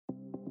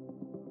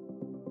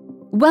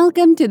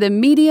Welcome to the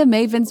Media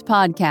Mavens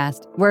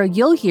podcast, where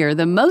you'll hear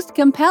the most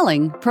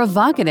compelling,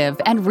 provocative,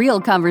 and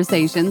real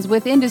conversations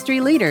with industry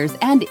leaders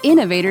and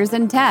innovators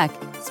in tech,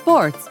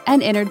 sports,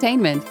 and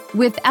entertainment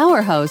with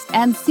our host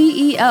and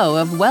CEO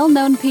of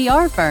well-known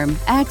PR firm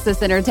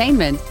Axis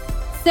Entertainment,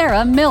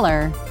 Sarah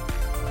Miller.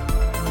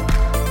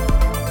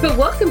 But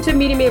welcome to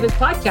Media Mavens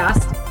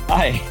podcast.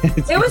 Hi.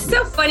 It was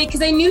so funny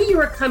because I knew you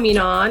were coming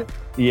on.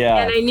 Yeah.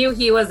 And I knew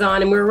he was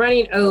on, and we were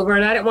running over,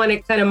 and I didn't want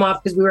to cut him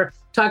off because we were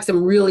talking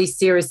some really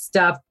serious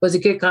stuff. It was a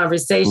good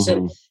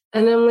conversation. Mm-hmm.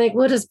 And I'm like,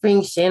 we'll just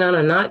bring Shane on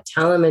and not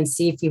tell him and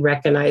see if he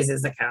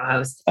recognizes the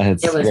co-host.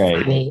 It was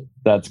great. Funny.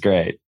 That's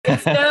great.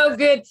 It's so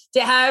good to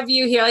have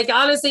you here. Like,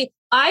 honestly,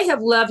 I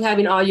have loved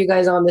having all you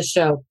guys on the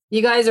show.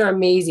 You guys are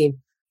amazing.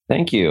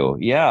 Thank you.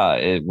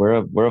 Yeah,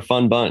 we're a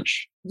fun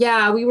bunch.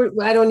 Yeah,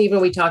 I don't even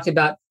know, we talked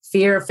about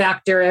fear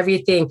factor,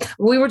 everything.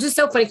 We were just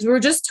so funny because we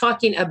were just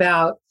talking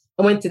about,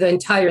 I went through the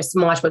entire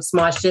Smosh, what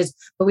Smosh is,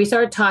 but we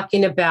started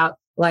talking about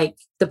like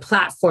the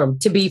platform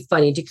to be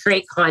funny, to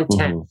create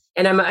content.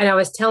 Mm-hmm. And I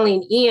was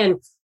telling Ian,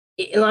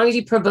 as long as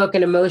you provoke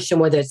an emotion,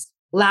 whether it's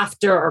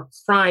laughter or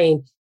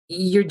crying,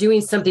 you're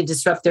doing something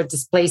disruptive,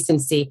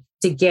 displacency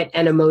to get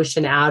an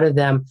emotion out of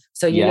them.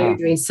 So you know you're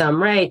doing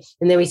some right.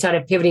 And then we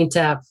started pivoting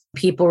to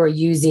people who are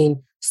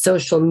using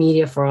social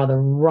media for all the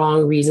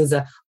wrong reasons.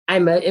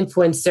 I'm an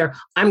influencer.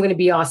 I'm going to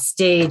be off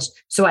stage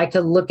so I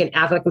could look and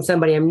act like I'm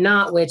somebody I'm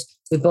not, which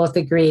we both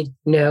agreed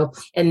no.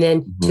 And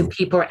then two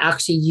people are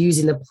actually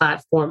using the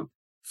platform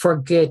for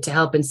good to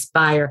help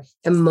inspire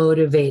and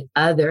motivate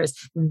others.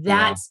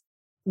 That's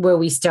where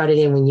we started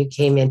in when you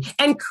came in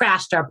and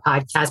crashed our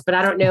podcast. But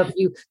I don't know if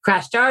you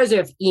crashed ours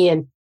or if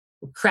Ian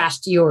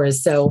crashed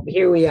yours. So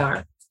here we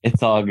are.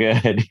 It's all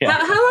good. Yeah.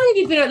 How long have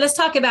you been? Let's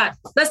talk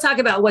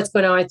about what's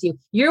going on with you.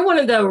 You're one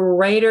of the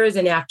writers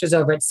and actors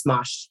over at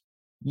Smosh.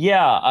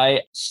 Yeah,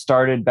 I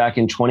started back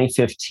in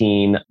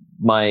 2015.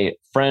 My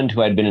friend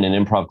who had been in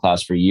an improv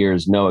class for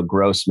years, Noah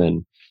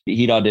Grossman,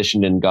 he'd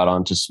auditioned and got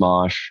onto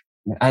Smosh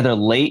either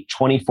late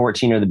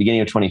 2014 or the beginning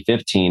of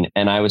 2015.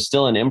 And I was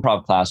still in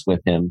improv class with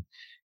him.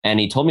 And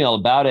he told me all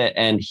about it.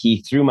 And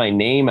he threw my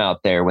name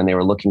out there when they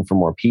were looking for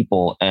more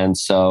people. And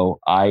so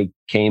I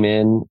came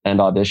in and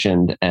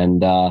auditioned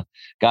and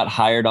got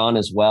hired on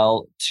as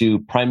well to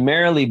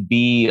primarily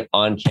be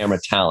on-camera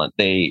talent.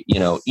 They,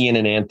 Ian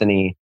and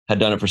Anthony had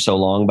done it for so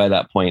long. By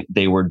that point,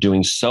 they were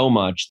doing so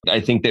much.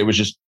 I think there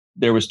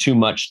was too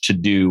much to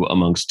do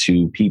amongst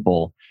two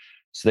people.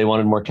 So they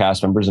wanted more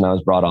cast members and I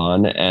was brought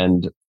on.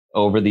 And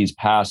over these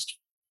past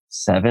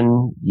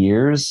 7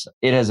 years,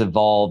 it has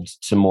evolved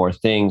to more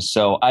things.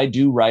 So I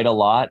do write a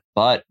lot,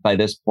 but by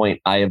this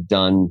point, I have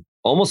done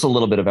almost a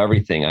little bit of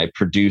everything. I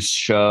produce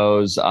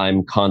shows.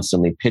 I'm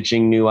constantly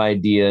pitching new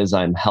ideas.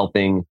 I'm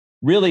helping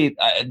really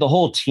the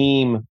whole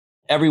team.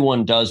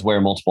 Everyone does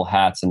wear multiple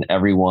hats and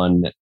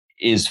everyone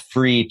is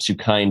free to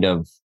kind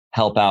of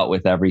help out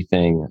with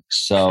everything.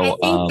 So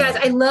I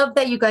think I love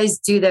that you guys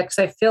do that because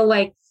I feel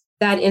like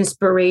that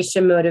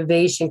inspiration,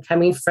 motivation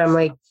coming from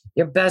like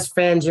your best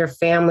friends, your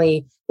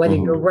family, whether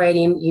you're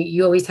writing,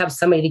 you always have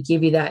somebody to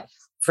give you that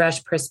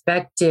fresh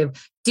perspective.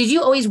 Did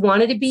you always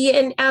wanted to be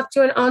an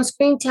actor and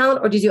on-screen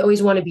talent, or did you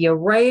always want to be a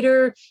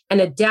writer and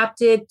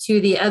adapted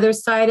to the other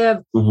side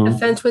of the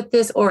fence with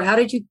this? Or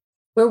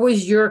where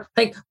was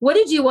what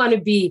did you want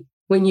to be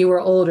when you were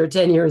older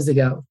 10 years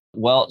ago?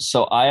 Well,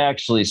 so I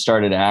actually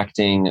started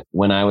acting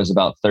when I was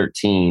about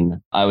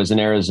 13. I was in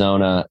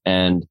Arizona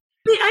and...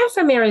 I'm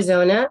from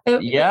Arizona.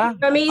 Yeah.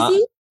 From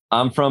AZ?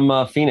 I'm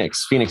from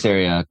Phoenix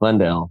area,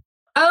 Glendale.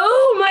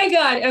 Oh my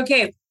God.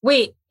 Okay.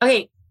 Wait.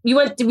 Okay.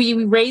 Were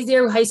you raised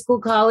there, high school,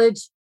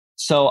 college?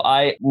 So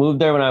I moved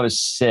there when I was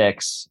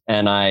 6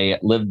 and I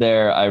lived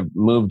there. I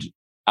moved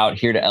out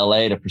here to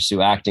LA to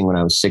pursue acting when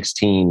I was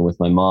 16 with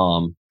my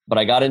mom. But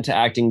I got into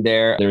acting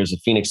there. There was a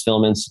Phoenix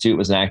Film Institute,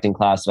 was an acting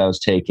class that I was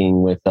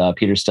taking with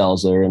Peter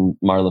Stelzer and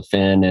Marla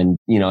Finn. And,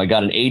 I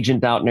got an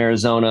agent out in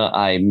Arizona.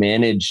 I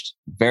managed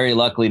very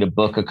luckily to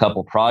book a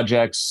couple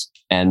projects.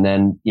 And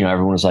then,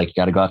 everyone was like, you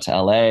got to go out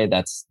to LA.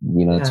 That's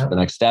the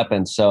next step.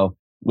 And so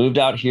moved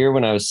out here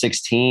when I was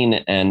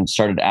 16 and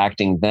started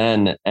acting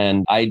then.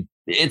 And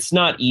it's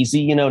not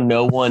easy.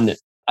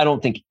 I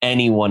don't think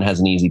anyone has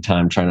an easy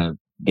time trying to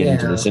get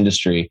into this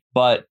industry.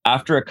 But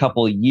after a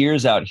couple of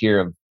years out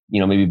here of,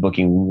 maybe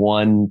booking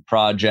one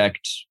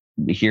project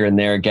here and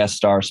there, guest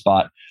star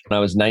spot. When I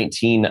was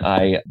 19,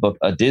 I booked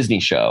a Disney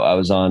show. I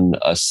was on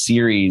a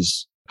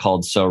series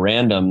called So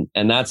Random.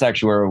 And that's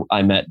actually where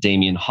I met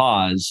Damien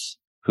Hawes,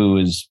 who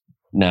is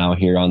now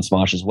here on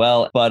Smosh as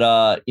well.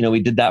 But, we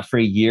did that for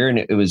a year and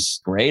it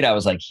was great. I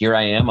was like, here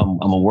I am.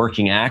 I'm a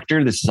working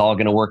actor. This is all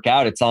going to work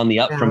out. It's on the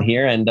up from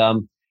here. And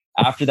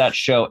after that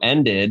show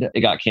ended,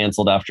 it got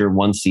canceled after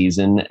one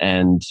season.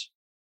 And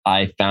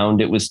I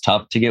found it was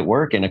tough to get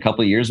work. And a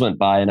couple of years went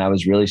by and I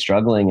was really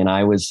struggling and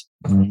I was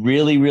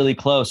really, really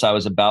close. I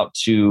was about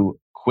to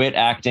quit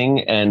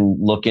acting and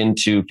look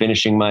into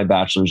finishing my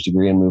bachelor's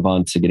degree and move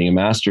on to getting a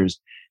master's.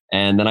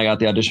 And then I got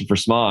the audition for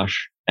Smosh.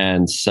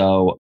 And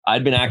so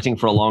I'd been acting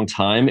for a long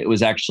time. It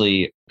was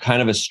actually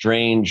kind of a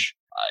strange,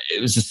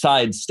 it was a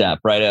sidestep,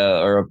 right?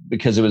 Or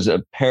because it was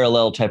a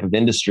parallel type of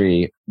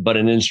industry, but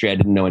an industry I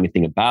didn't know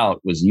anything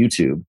about was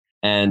YouTube.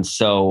 And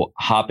so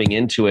hopping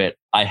into it,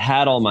 I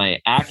had all my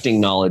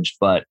acting knowledge,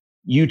 but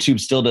YouTube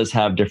still does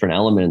have different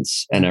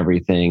elements and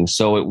everything.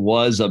 So it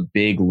was a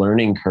big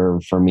learning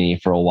curve for me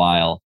for a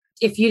while.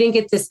 If you didn't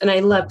get this, and I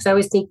love, because I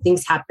always think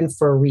things happen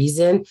for a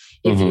reason.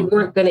 If you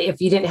weren't going to, if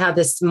you didn't have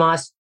this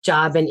Smosh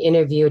job and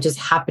interview, it just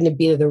happened to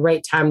be at the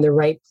right time, the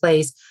right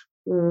place.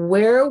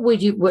 Where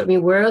would you,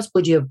 where else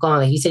would you have gone?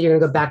 Like you said, you're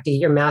going to go back to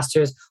get your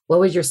master's. What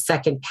was your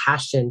second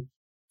passion?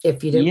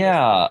 If you didn't?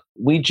 Yeah,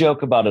 we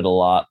joke about it a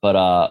lot,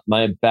 but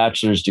my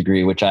bachelor's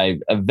degree, which I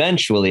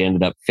eventually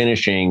ended up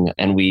finishing,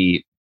 and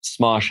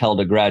Smosh held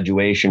a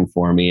graduation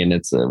for me, and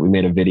we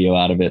made a video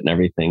out of it and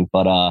everything.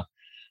 But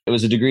it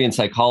was a degree in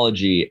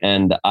psychology,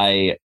 and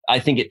I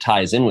think it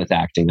ties in with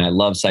acting. I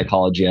love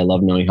psychology. I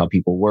love knowing how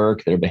people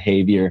work, their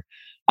behavior.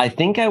 I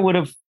think I would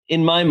have,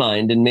 in my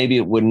mind, and maybe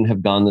it wouldn't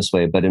have gone this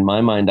way, but in my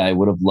mind, I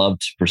would have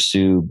loved to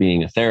pursue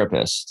being a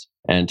therapist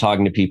and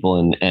talking to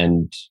people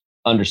and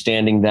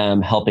understanding them,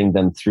 helping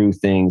them through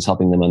things,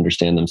 helping them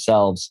understand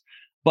themselves.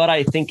 But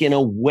I think in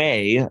a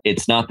way,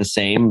 it's not the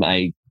same.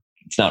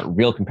 It's not a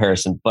real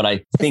comparison, but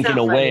I think in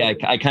a way,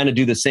 I kind of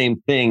do the same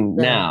thing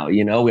now.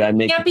 You know, I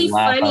make people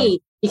laugh.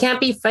 Funny. You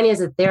can't be funny as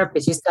a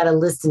therapist. You just got to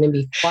listen and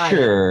be quiet.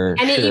 Sure.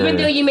 And even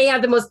though you may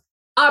have the most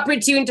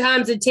opportune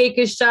times to take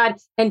a shot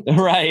and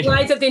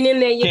slide something in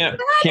there, you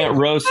can't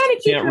roast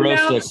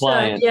the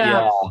client.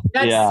 Yeah.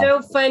 That's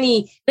so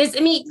funny.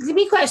 Give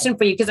me a question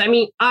for you, because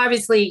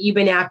obviously you've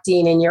been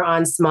acting and you're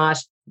on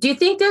Smosh. Do you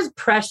think there's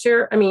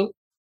pressure?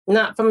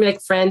 Not from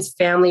like friends,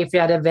 family, if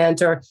you're at an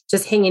event or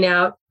just hanging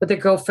out with a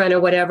girlfriend or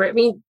whatever.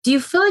 Do you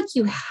feel like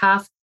you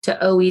have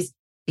to always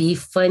be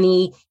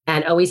funny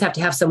and always have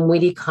to have some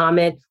witty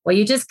comment? Or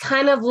you just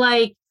kind of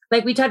like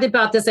we talked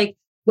about this, like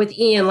with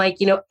Ian,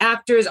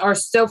 actors are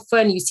so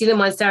funny. You see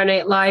them on Saturday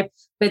Night Live,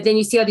 but then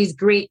you see all these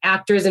great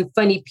actors and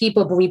funny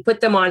people. But when you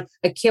put them on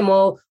a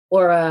Kimmel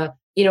or a,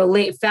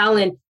 late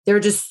Fallon, they're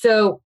just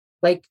so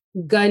like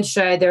gun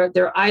shy.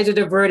 Their eyes are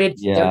diverted.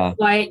 Yeah. They're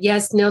quiet.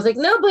 Yes. No. It's like,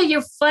 no, but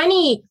you're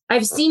funny.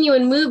 I've seen you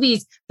in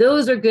movies.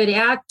 Those are good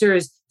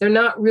actors. They're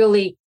not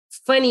really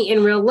funny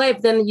in real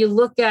life. Then you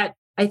look at,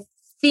 I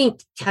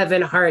think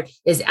Kevin Hart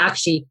is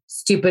actually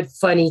stupid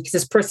funny because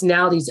his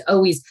personality is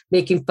always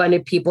making fun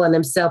of people and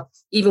himself,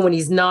 even when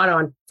he's not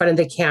on front of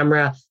the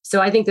camera.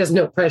 So I think there's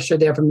no pressure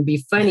there for him to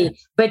be funny.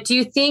 But do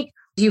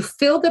you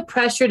feel the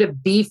pressure to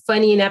be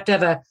funny and have to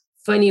have a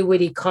funny,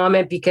 witty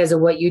comment because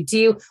of what you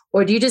do?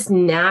 Or do you just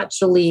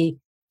naturally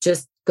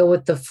just go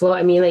with the flow?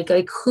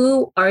 Like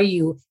who are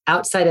you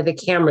outside of the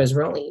cameras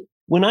rolling?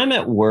 When I'm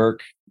at work,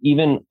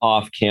 even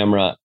off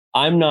camera,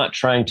 I'm not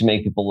trying to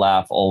make people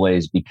laugh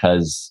always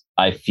because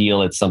I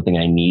feel it's something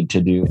I need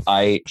to do.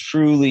 I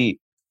truly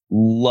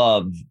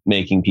love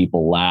making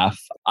people laugh.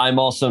 I'm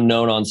also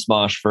known on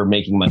Smosh for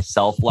making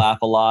myself laugh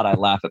a lot. I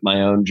laugh at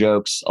my own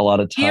jokes a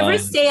lot of times. Do you ever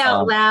say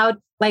out loud?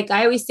 Like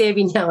I always say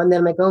every now and then,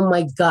 I'm like, oh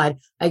my God,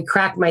 I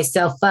crack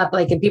myself up.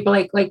 Like, and people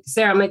like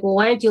Sarah, I'm like, well,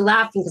 why aren't you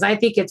laughing? Because I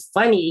think it's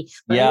funny.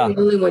 But I'm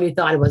the only one who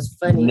thought it was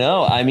funny.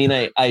 No,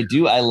 I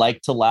do. I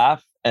like to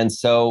laugh. And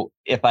so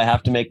if I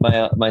have to make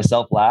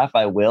myself laugh,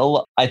 I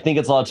will. I think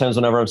it's a lot of times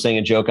whenever I'm saying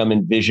a joke, I'm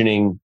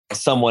envisioning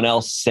someone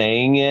else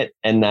saying it.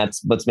 And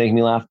that's what's making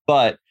me laugh.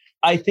 But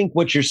I think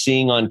what you're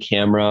seeing on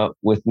camera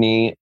with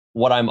me,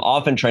 what I'm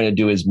often trying to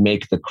do is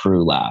make the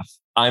crew laugh.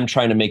 I'm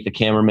trying to make the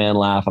cameraman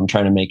laugh. I'm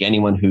trying to make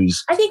anyone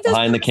who's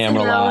behind the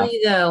camera laugh.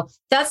 Though.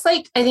 That's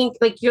like, I think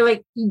like you're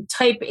like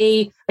type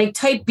A, like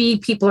type B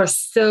people are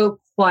so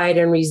quiet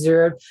and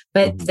reserved,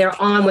 but they're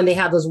on when they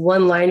have those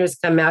one-liners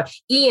come out.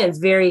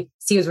 Ian's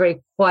seems very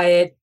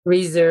quiet,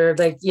 reserved,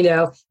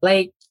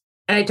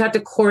 and I talked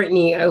to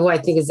Courtney, who I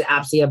think is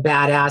absolutely a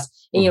badass.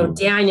 And,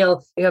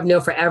 Daniel, you have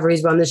known forever,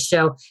 he's on the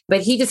show,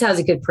 but he just has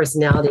a good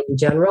personality in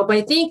general. But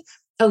I think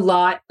a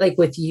lot, like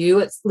with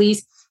you at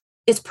least,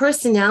 it's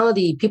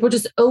personality. People are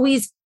just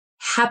always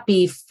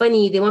happy,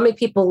 funny. They want to make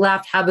people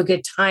laugh, have a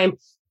good time.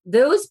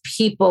 Those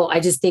people, I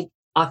just think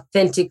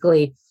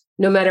authentically,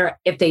 no matter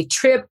if they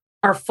trip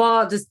or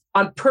fall just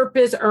on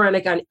purpose or on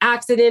like an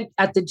accident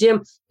at the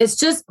gym, it's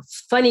just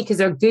funny because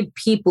they're good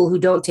people who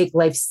don't take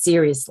life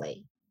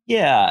seriously.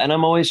 Yeah. And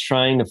I'm always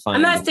trying to find...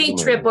 I'm not saying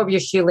trip over your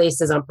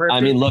shoelaces on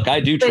purpose. Look, I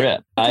do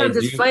trip. Sometimes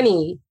it's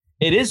funny.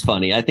 It is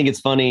funny. I think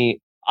it's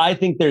funny. I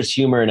think there's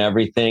humor in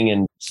everything.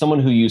 And someone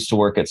who used to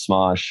work at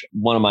Smosh,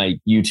 one of my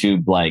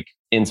YouTube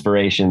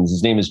inspirations,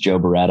 his name is Joe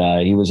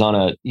Beretta.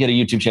 He had a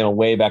YouTube channel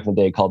way back in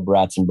the day called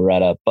Bratz and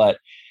Beretta. But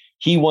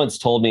he once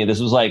told me, this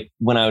was like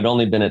when I had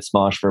only been at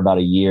Smosh for about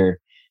a year.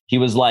 He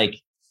was like,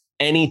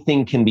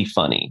 anything can be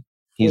funny.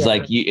 He's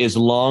like, as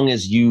long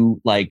as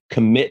you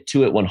commit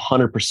to it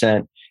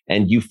 100%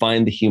 and you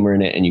find the humor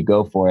in it and you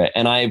go for it.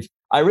 And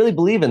I really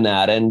believe in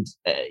that. And,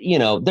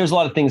 there's a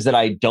lot of things that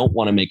I don't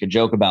want to make a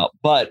joke about.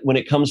 But when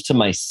it comes to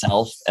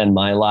myself and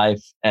my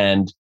life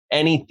and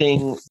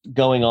anything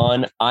going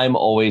on, I'm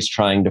always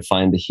trying to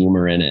find the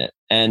humor in it.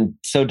 And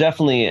so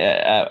definitely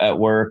at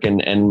work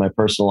and my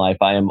personal life,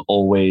 I am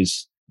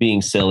always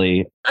being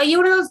silly. Are you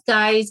one of those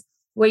guys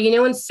where,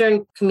 in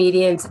certain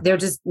comedians, they're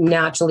just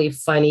naturally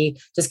funny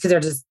just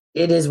because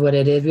it is what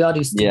it is. We all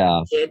do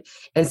stupid shit.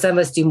 And some of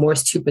us do more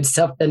stupid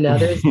stuff than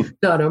others,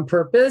 not on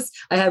purpose.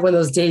 I had one of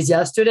those days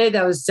yesterday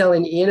that I was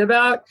telling Ian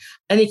about.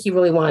 I think he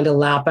really wanted to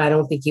laugh. I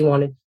think he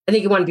wanted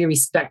to be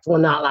respectful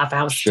and not laugh at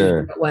how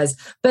stupid it was.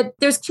 But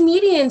there's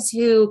comedians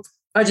who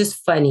are just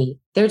funny.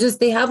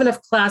 They have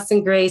enough class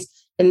and grace,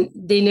 and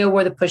they know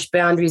where to push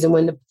boundaries and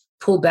when to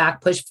pull back,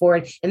 push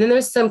forward. And then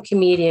there's some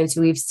comedians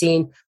who we've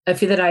seen, a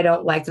few that I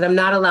don't like, that I'm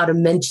not allowed to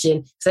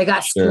mention because I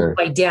got schooled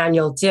by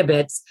Daniel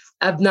Tibbetts.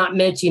 I've not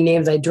mentioned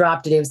names. I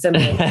dropped a name,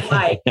 somebody I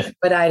like,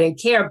 but I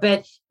didn't care.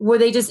 But where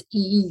they just,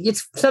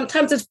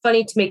 sometimes it's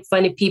funny to make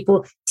fun of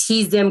people,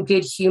 tease them,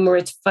 good humor.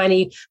 It's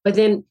funny, but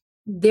then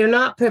they're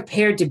not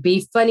prepared to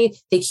be funny.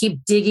 They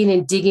keep digging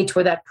and digging to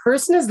where that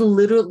person is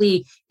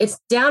literally, it's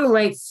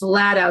downright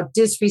flat out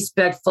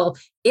disrespectful.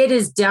 It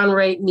is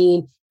downright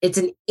mean. It's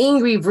an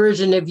angry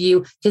version of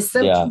you, because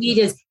some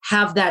comedians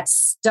have that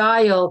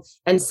style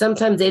and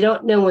sometimes they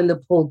don't know when to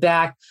pull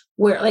back.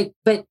 But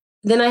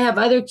then I have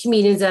other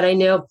comedians that I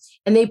know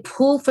and they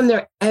pull from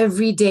their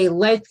everyday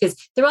life because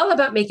they're all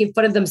about making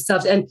fun of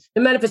themselves. And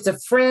no matter if it's a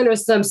friend or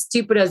some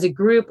stupid as a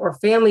group or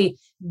family,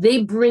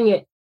 they bring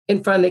it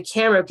in front of the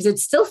camera because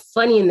it's still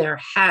funny in their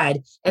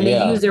head and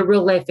they use their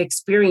real life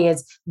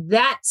experience.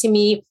 That to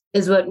me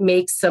is what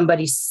makes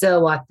somebody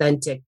so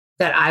authentic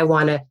that I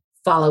want to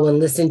follow and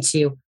listen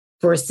to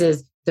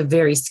versus the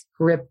very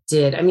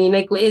scripted. I mean,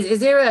 is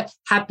there a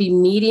happy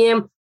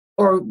medium,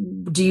 or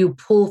do you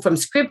pull from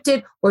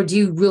scripted, or do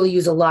you really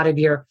use a lot of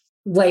your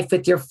life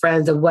with your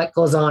friends and what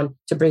goes on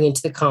to bring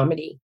into the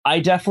comedy? I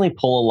definitely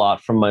pull a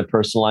lot from my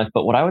personal life,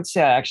 but what I would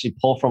say I actually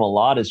pull from a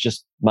lot is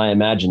just my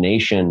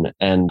imagination.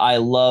 And I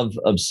love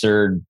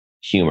absurd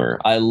humor.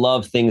 I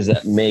love things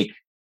that make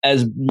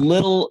as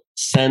little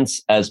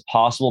sense as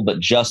possible, but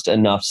just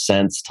enough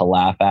sense to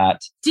laugh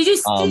at. Did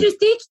you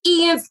think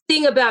Ian's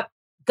thing about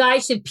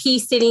guys should pee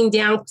sitting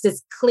down because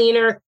it's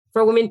cleaner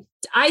for women?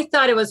 I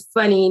thought it was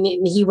funny,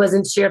 and he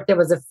wasn't sure if there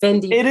was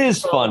offending. It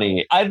is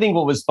funny. I think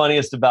what was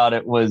funniest about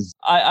it was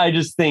I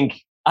just think,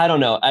 I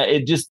don't know,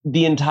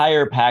 the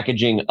entire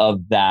packaging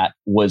of that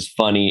was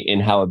funny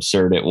in how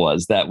absurd it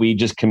was, that we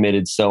just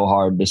committed so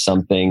hard to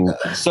something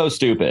so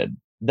stupid.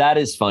 That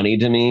is funny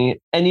to me.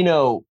 And,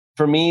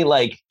 for me,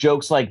 like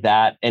jokes like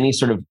that, any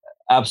sort of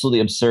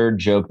absolutely absurd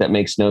joke that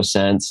makes no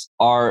sense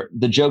are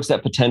the jokes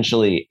that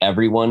potentially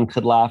everyone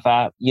could laugh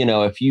at.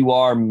 If you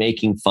are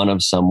making fun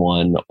of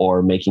someone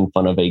or making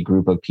fun of a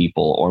group of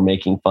people or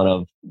making fun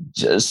of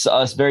just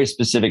a very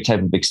specific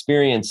type of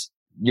experience,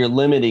 you're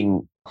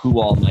limiting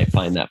who all might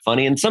find that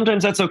funny. And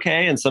sometimes that's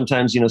okay. And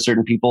sometimes,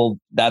 certain people,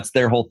 that's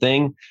their whole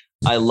thing.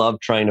 I love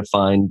trying to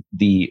find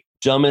the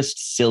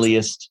dumbest,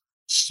 silliest,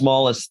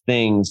 smallest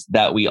things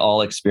that we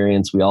all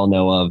experience, we all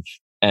know of,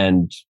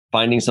 and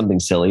finding something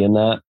silly in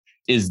that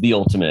is the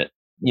ultimate.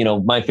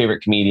 My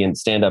favorite comedian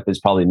stand-up is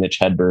probably Mitch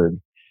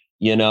Hedberg,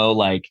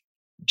 like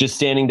just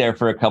standing there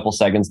for a couple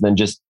seconds and then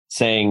just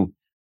saying,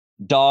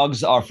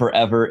 dogs are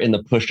forever in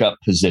the push-up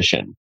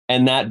position.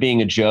 And that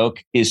being a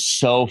joke is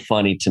so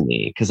funny to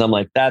me because I'm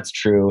like, that's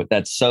true.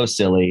 That's so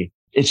silly.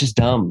 It's just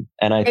dumb.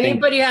 And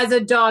anybody who has a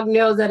dog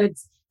knows that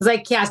it's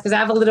like cats, because I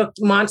have a little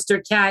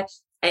monster cat.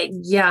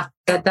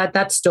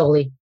 That's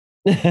Stoli.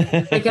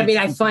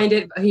 I find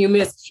it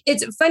humorous.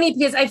 It's funny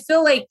because I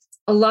feel like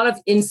a lot of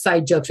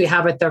inside jokes we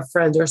have with our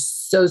friends are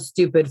so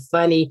stupid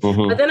funny.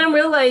 Mm-hmm. But then I'm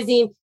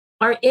realizing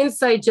our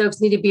inside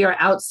jokes need to be our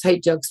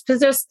outside jokes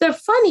because they're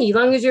funny as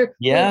long as you're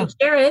willing to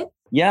share it.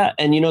 Yeah.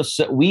 And,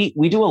 so we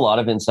do a lot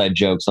of inside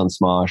jokes on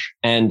Smosh,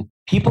 and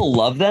people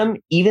love them,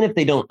 even if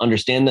they don't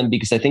understand them,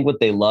 because I think what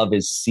they love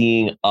is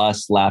seeing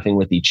us laughing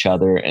with each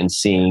other and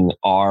seeing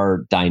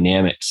our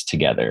dynamics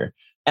together.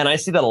 And I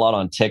see that a lot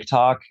on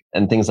TikTok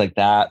and things like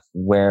that,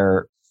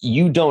 where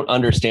you don't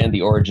understand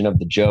the origin of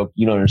the joke.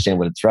 You don't understand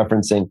what it's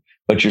referencing,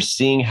 but you're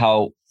seeing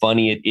how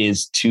funny it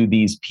is to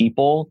these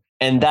people.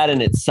 And that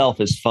in itself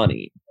is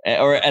funny,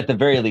 or at the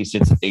very least,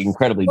 it's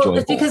incredibly joyful.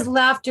 It's because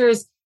laughter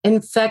is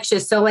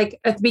infectious. So like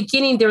at the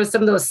beginning, there was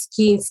some of those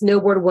skiing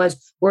snowboard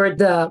ones where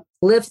the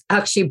lifts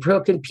actually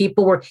broke and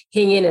people were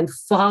hanging and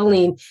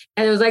falling.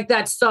 And it was like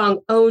that song,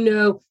 Oh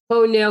No,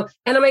 Oh No.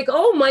 And I'm like,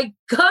 oh my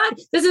God,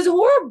 this is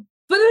horrible.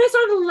 But then I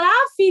started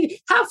laughing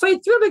halfway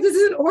through. I'm like, this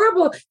isn't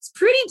horrible. It's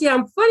pretty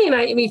damn funny. And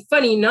I mean,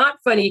 funny, not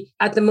funny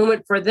at the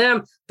moment for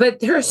them. But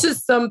there's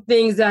just some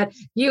things that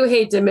you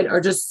hate to admit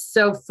are just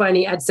so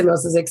funny at someone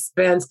else's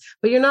expense.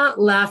 But you're not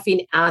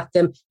laughing at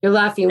them. You're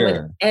laughing with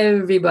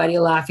everybody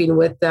laughing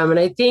with them. And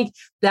I think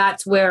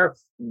that's where,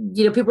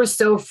 people are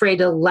so afraid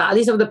to laugh, at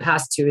least over the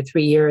past 2 or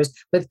 3 years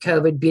with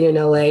COVID being in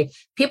LA.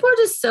 People are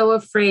just so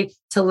afraid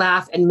to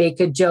laugh and make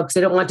a joke. So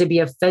they don't want to be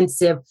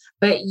offensive,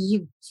 but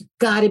you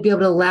got to be able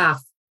to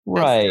laugh.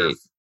 Right.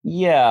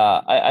 Yeah.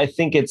 I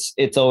think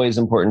it's always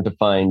important to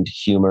find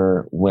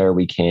humor where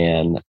we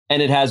can.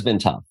 And it has been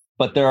tough,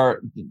 but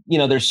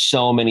there's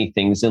so many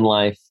things in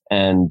life.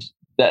 And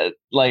that,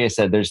 like I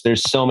said,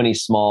 there's so many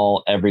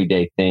small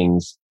everyday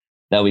things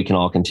that we can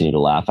all continue to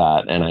laugh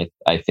at. And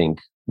I think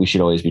we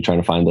should always be trying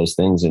to find those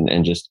things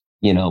and just,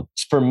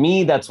 for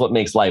me, that's what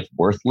makes life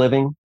worth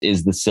living,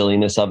 is the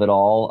silliness of it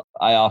all.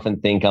 I often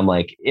think I'm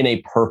like, in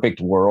a perfect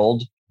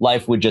world,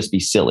 life would just be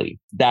silly.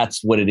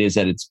 That's what it is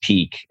at its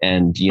peak.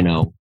 And,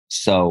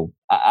 so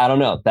I don't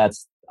know.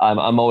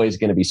 I'm always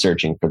going to be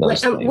searching for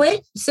those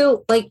things.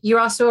 So like, you're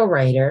also a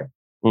writer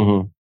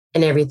Mm-hmm.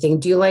 and everything.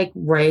 Do you like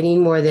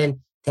writing more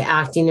than the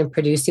acting and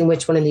producing?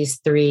 Which one of these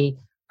three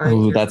are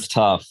Ooh, that's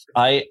tough.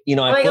 Let me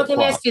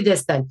ask you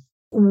this then.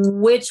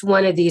 Which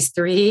one of these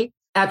three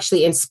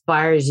actually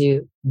inspires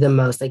you the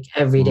most, like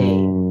every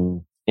day?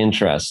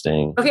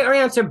 Interesting. Okay, or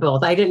answer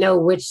both. I didn't know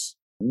which.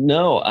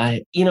 No,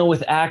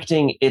 with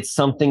acting, it's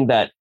something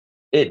that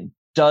it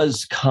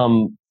does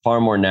come far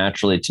more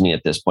naturally to me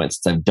at this point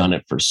since I've done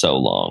it for so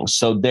long.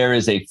 So there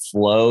is a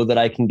flow that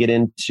I can get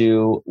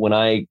into when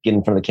I get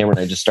in front of the camera and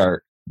I just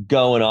start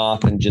going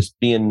off and just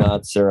being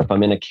nuts, or if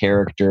I'm in a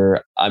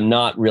character, I'm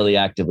not really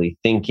actively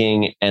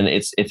thinking, and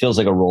it feels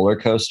like a roller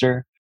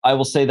coaster. I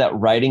will say that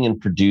writing and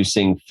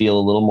producing feel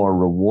a little more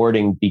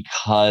rewarding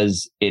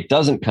because it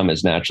doesn't come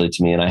as naturally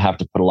to me and I have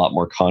to put a lot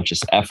more conscious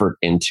effort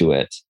into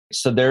it.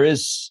 So there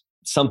is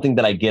something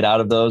that I get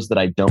out of those that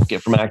I don't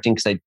get from acting,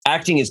 because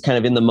acting is kind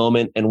of in the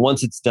moment. And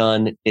once it's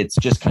done, it's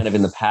just kind of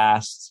in the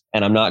past.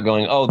 And I'm not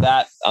going,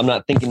 I'm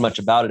not thinking much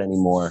about it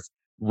anymore.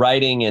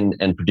 Writing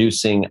and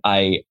producing,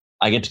 I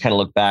get to kind of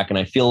look back and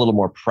I feel a little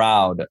more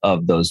proud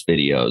of those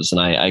videos. And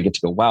I get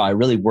to go, wow, I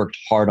really worked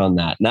hard on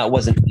that. And that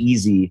wasn't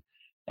easy.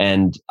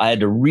 And I had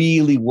to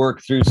really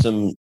work through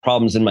some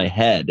problems in my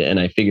head and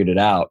I figured it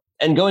out.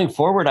 And going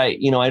forward, I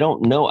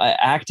don't know.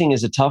 Acting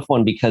is a tough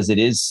one because it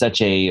is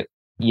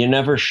you're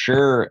never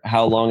sure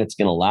how long it's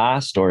going to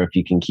last or if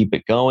you can keep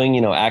it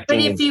going.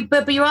 Acting.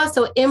 But you're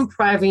also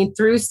improving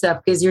through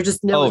stuff because you're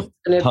just knowing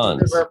it's going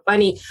to be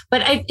funny.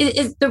 But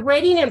it's the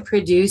writing and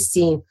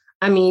producing.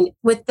 I mean,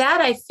 with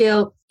that, I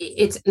feel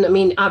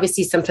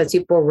obviously sometimes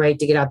people write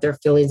to get out their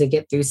feelings and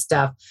get through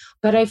stuff.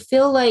 But I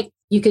feel like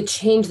you could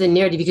change the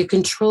narrative. You could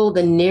control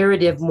the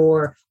narrative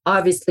more,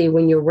 obviously,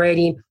 when you're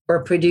writing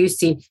or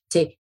producing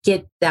to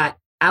get that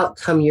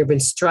outcome you've been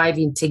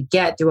striving to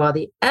get through all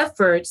the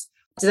efforts.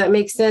 Does that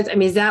make sense? I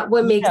mean, is that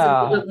what makes it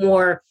a little bit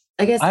more,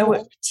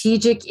 more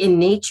strategic in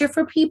nature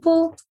for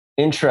people?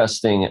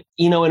 Interesting.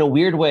 In a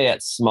weird way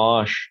at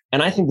Smosh,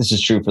 and I think this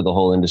is true for the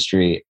whole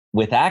industry,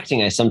 with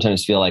acting, I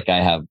sometimes feel like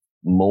I have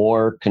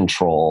more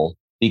control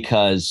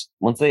because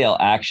once they yell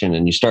action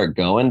and you start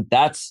going,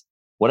 that's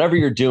whatever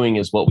you're doing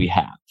is what we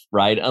have,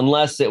 right?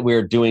 Unless that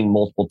we're doing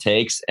multiple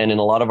takes. And in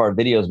a lot of our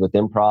videos with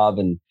improv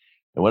and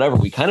whatever,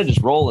 we kind of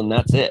just roll and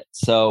that's it.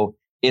 So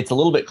it's a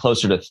little bit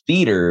closer to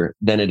theater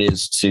than it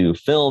is to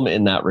film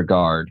in that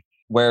regard,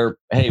 where,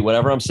 hey,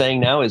 whatever I'm saying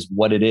now is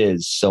what it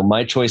is. So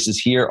my choices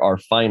here are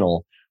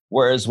final.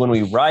 Whereas when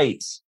we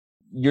write,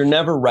 you're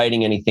never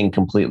writing anything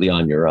completely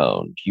on your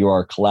own. You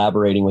are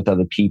collaborating with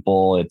other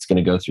people. It's going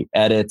to go through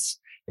edits.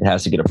 It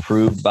has to get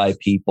approved by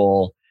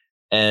people.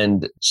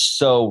 And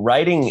so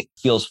writing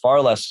feels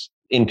far less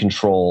in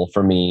control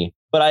for me,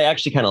 but I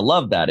actually kind of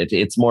love that.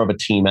 It's more of a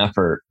team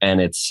effort, and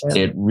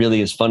it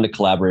really is fun to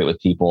collaborate with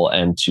people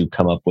and to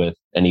come up with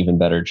an even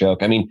better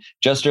joke. I mean,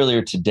 just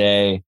earlier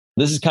today,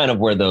 this is kind of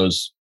where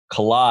those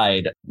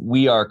collide.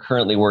 We are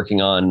currently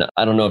working on,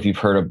 I don't know if you've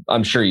heard of,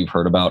 I'm sure you've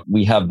heard about,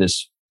 we have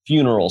this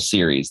funeral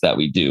series that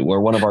we do where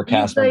one of our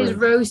cast members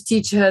roast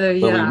each other.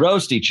 We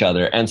roast each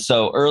other. And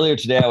so earlier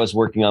today, I was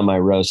working on my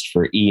roast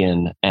for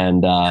Ian,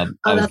 and that's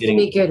gonna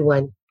be a good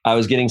one. I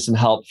was getting some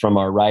help from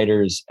our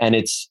writers, and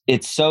it's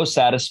so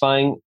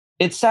satisfying.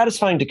 It's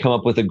satisfying to come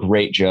up with a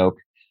great joke,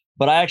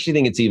 but I actually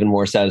think it's even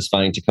more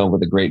satisfying to come up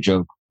with a great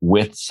joke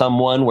with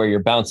someone where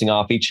you're bouncing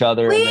off each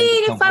other. Wait,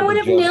 if I would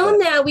have known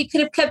that, we could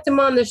have kept him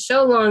on the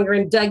show longer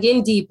and dug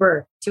in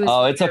deeper.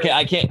 It's okay.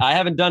 I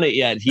haven't done it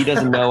yet. He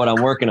doesn't know what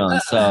I'm working on.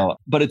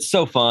 But it's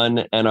so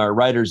fun, and our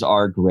writers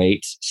are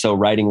great. So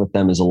writing with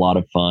them is a lot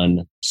of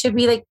fun. Should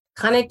we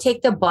kind of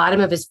take the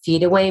bottom of his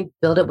feet away and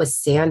build it with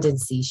sand and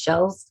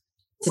seashells?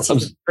 Since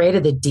he's afraid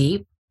of the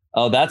deep.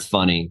 Oh, that's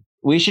funny.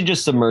 We should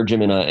just submerge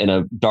him in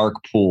a dark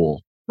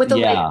pool. With the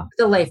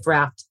life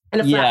raft. And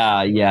a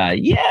flashlight.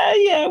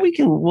 Yeah.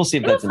 We'll see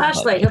if that's a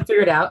flashlight. He'll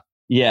figure it out.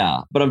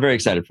 Yeah, but I'm very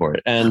excited for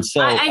it. And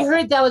so I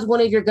heard that was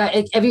one of your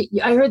guys.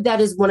 I heard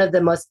that is one of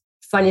the most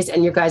funniest,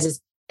 and your guys'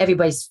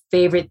 everybody's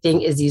favorite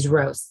thing is these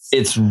roasts.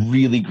 It's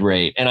really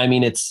great. And I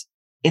mean, it's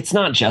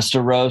not just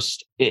a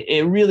roast.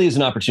 It really is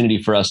an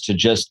opportunity for us to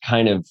just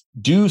kind of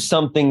do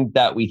something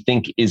that we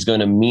think is going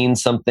to mean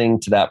something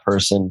to that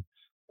person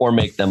or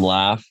make them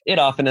laugh. It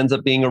often ends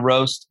up being a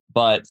roast,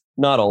 but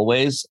not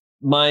always.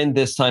 Mine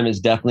this time is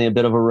definitely a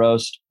bit of a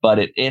roast, but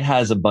it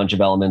has a bunch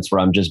of elements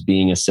where I'm just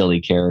being a silly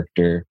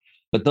character.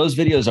 But those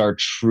videos are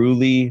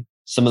truly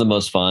some of the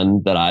most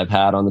fun that I've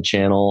had on the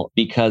channel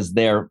because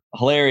they're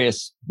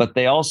hilarious, but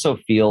they also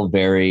feel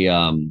very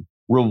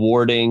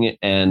rewarding.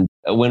 And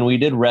when we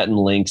did Rhett and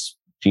Link's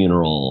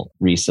funeral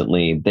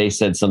recently, they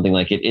said something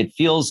like it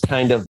feels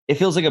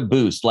like a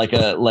boost, like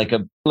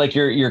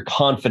your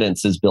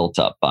confidence is built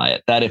up by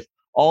it. That if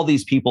all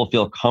these people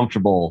feel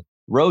comfortable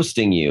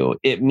roasting you,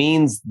 it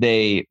means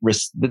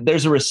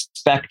there's a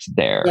respect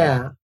there.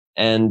 Yeah.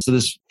 And so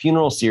this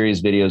funeral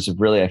series videos have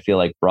really, I feel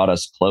like, brought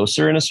us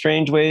closer in a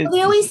strange way.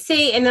 They always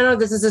say, and I know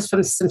this is just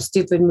from some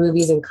stupid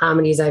movies and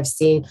comedies I've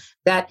seen,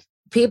 that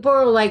people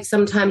are like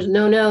sometimes,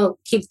 no,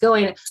 keep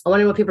going. I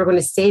wonder what people are going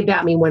to say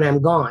about me when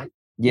I'm gone.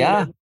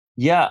 Yeah. You know?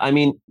 Yeah. I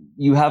mean,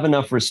 you have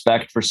enough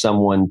respect for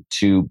someone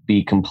to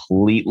be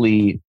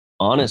completely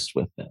honest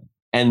with them.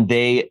 And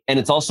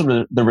it's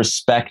also the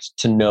respect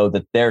to know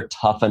that they're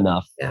tough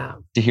enough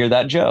to hear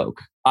that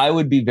joke. I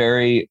would be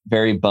very,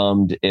 very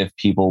bummed if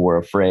people were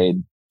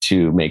afraid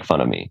to make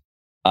fun of me.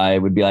 I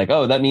would be like,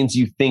 oh, that means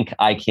you think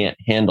I can't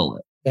handle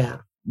it. Yeah.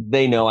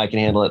 They know I can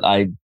handle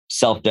it.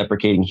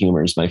 Self-deprecating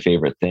humor is my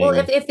favorite thing. Well,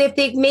 if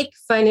they make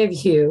fun of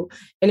you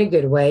in a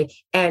good way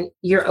and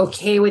you're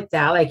okay with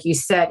that, like you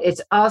said,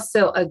 it's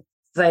also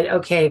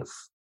okay,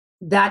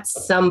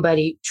 that's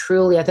somebody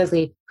truly,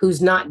 authentically,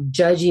 who's not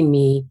judging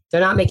me.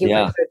 They're not making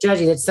fun of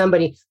judging. It's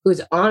somebody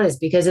who's honest,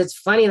 because it's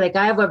funny. Like,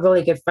 I have a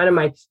really good friend of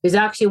mine who's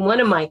actually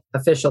one of my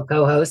official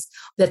co-hosts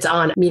that's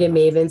on Media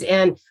Mavens.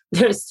 And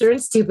there's certain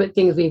stupid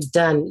things we've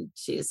done.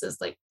 She's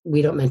just like,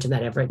 we don't mention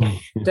that ever again.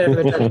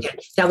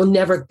 That will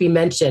never be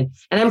mentioned.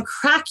 And I'm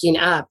cracking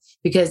up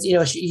because,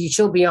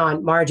 she'll be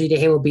on, Margie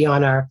DeHay will be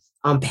on our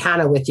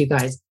panel with you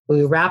guys when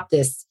we wrap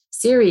this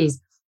series.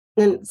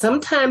 And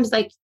sometimes,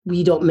 like,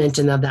 we don't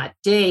mention of that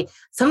day.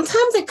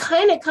 Sometimes it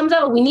kind of comes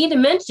out. We need to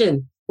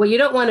mention what you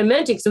don't want to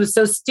mention because it was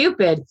so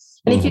stupid.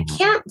 And if you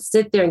can't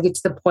sit there and get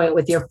to the point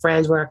with your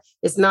friends where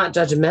it's not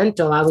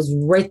judgmental, I was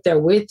right there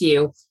with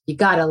you. You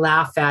got to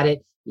laugh at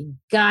it. You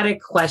got to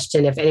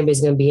question if anybody's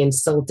going to be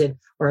insulted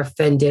or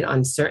offended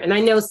on certain. And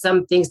I know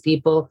some things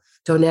people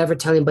don't ever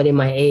tell anybody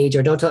my age,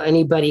 or don't tell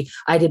anybody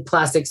I did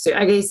plastic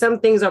surgery. Okay, some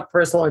things are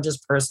personal or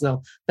just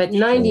personal, but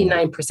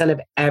 99%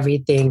 of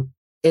everything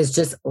is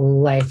just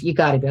life. You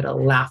got to be able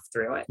to laugh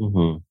through it.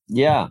 Mm-hmm.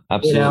 Yeah,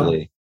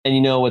 absolutely.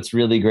 And what's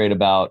really great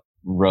about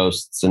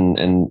roasts and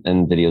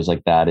videos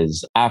like that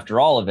is after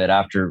all of it,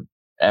 after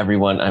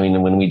everyone,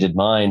 when we did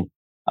mine,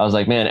 I was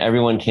like, man,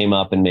 everyone came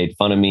up and made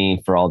fun of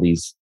me for all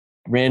these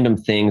random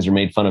things or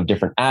made fun of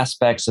different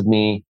aspects of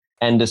me.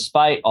 And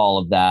despite all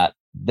of that,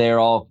 they're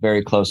all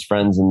very close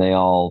friends and they're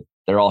all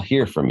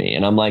here for me.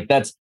 And I'm like,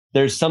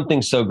 there's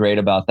something so great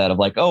about that of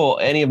like, oh,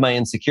 any of my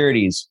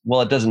insecurities,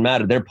 well, it doesn't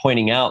matter. They're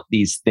pointing out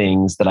these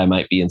things that I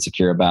might be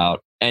insecure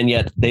about, and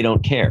yet they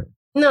don't care.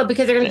 No,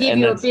 because they're going to give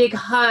you a big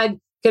hug.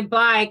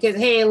 Goodbye. Because,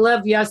 hey, I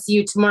love you. I'll see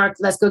you tomorrow.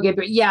 Let's go get.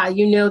 Yeah,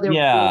 they're.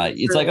 Yeah,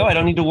 it's like, oh, I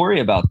don't need to worry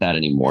about that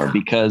anymore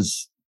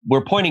because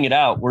we're pointing it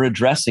out, we're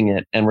addressing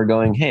it, and we're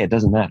going, hey, it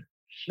doesn't matter.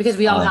 Because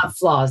we all have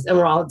flaws, and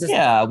we're all just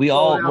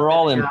we're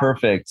all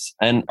imperfect,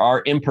 and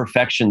our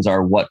imperfections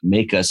are what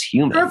make us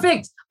human.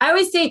 Perfect. I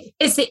always say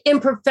it's the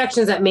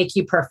imperfections that make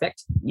you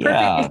perfect. Yeah.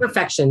 Perfect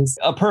imperfections.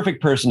 A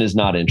perfect person is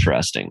not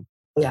interesting.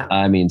 Yeah.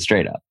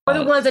 Straight up. Or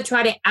the ones that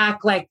try to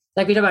act like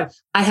we talk about,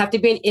 I have to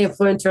be an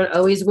influencer and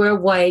always wear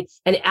white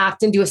and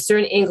act and do a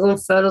certain angle in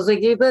photos.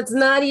 Like, but it's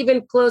not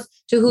even close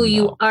to who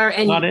you are.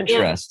 And not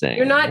interesting.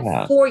 You're not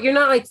you're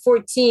not like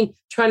 14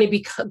 trying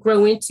to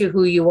grow into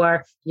who you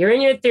are. You're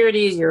in your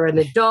 30s. You're an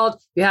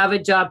adult. You have a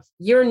job.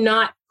 You're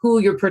not who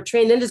you're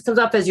portraying. Then it just comes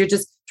off as you're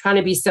just trying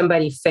to be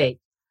somebody fake.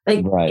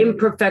 Like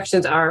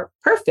imperfections are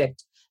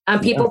perfect.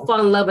 People fall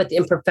in love with the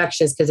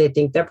imperfections because they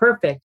think they're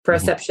perfect.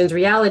 Perception's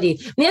reality.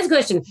 And the next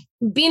question,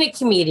 being a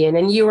comedian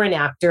and you were an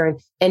actor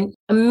and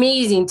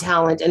amazing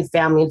talent and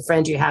family and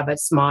friends you have at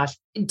Smosh,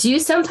 do you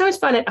sometimes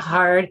find it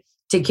hard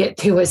to get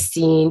through a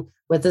scene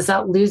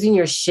without losing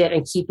your shit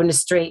and keeping a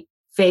straight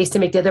face to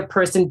make the other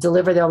person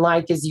deliver their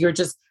line because you're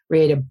just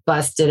ready to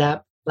bust it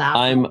up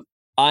laughing?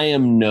 I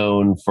am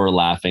known for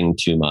laughing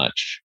too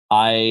much.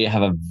 I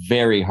have a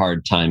very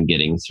hard time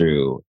getting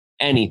through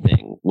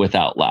anything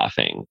without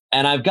laughing.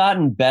 And I've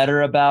gotten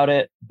better about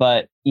it,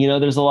 but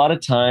there's a lot of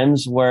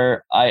times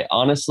where I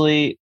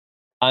honestly,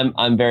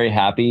 I'm very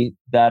happy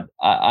that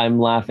I'm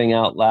laughing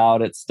out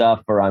loud at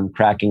stuff, or I'm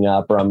cracking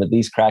up, or I'm at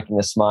least cracking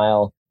a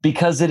smile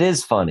because it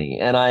is funny.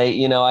 And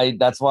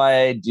that's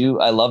why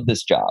I love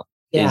this job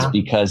is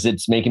because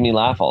it's making me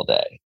laugh all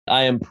day.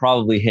 I am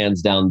probably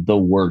hands down the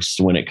worst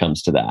when it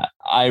comes to that.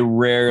 I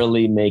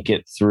rarely make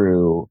it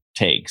through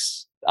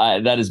takes.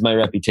 That is my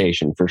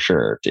reputation for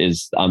sure,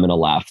 is I'm going to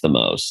laugh the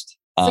most.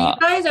 So you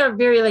guys are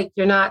very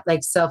you're not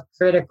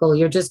self-critical.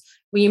 You're just,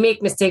 when you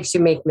make mistakes,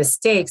 you make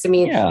mistakes. I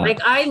mean,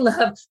 I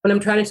love when I'm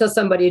trying to tell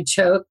somebody a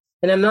joke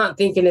and I'm not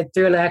thinking it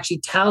through and I actually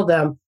tell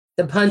them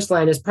the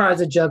punchline as part of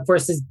the joke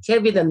versus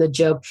giving them the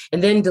joke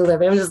and then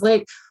deliver. I'm just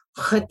like,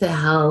 what the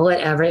hell,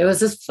 whatever. It was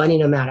just funny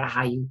no matter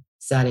how you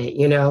said it,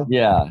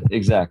 Yeah,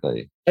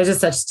 exactly. There's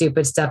just such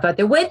stupid stuff out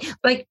there. What,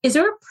 is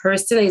there a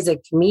person as a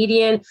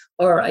comedian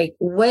or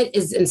what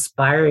is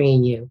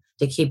inspiring you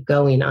to keep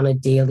going on a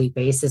daily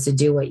basis to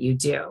do what you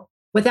do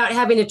without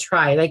having to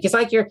try? It's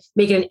like you're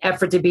making an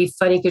effort to be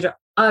funny because you're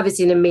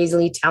obviously an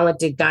amazingly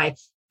talented guy,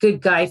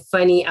 good guy,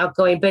 funny,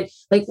 outgoing. But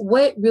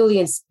what really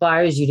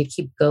inspires you to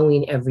keep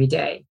going every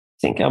day?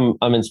 I think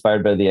I'm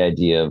inspired by the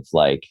idea of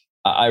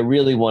I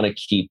really want to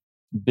keep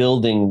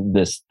building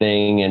this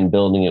thing and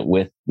building it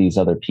with these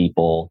other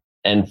people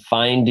and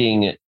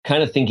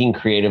kind of thinking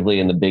creatively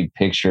in the big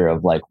picture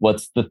of like,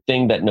 what's the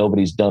thing that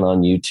nobody's done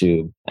on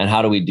YouTube and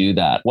how do we do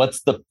that?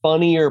 What's the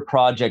funnier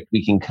project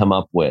we can come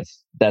up with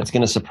that's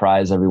going to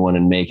surprise everyone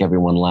and make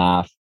everyone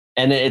laugh?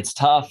 And it's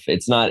tough.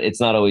 It's not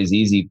always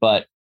easy,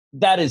 but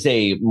that is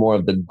more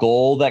of the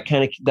goal that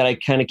I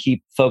kind of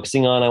keep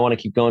focusing on. I want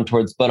to keep going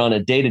towards, but on a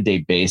day-to-day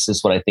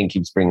basis, what I think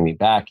keeps bringing me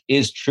back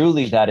is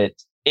truly that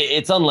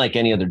it's unlike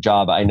any other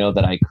job I know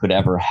that I could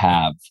ever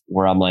have,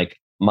 where I'm like,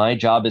 my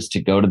job is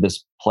to go to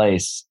this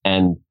place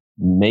and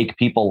make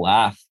people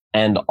laugh.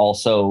 And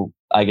also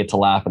I get to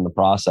laugh in the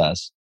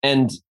process.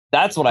 And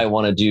that's what I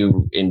want to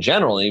do in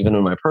general, even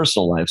in my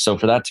personal life. So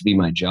for that to be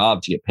my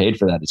job, to get paid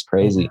for that is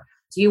crazy.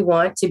 Do you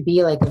want to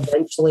be like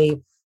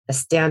eventually a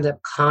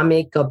stand-up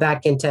comic, go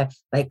back into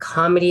like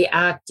comedy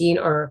acting?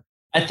 Or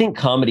I think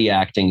comedy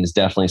acting is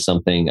definitely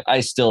something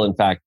I still, in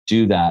fact,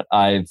 do that.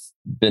 I've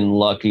been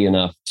lucky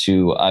enough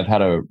I've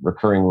had a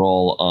recurring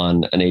role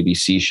on an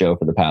ABC show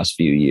for the past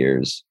few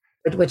years.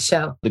 Which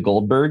show? The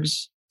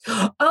Goldbergs.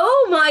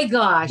 Oh my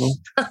gosh.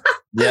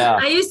 Yeah.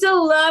 I used to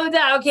love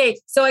that. Okay.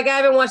 So like I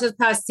haven't watched this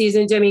past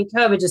season. I mean,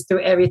 COVID just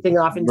threw everything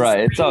off. And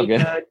right. It's all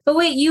good. But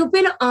wait, you've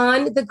been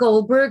on the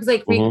Goldbergs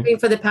like recreating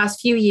for the past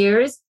few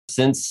years?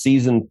 Since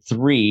season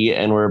 3,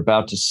 and we're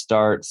about to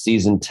start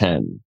season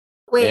 10.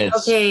 Wait,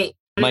 okay.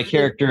 My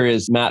character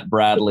is Matt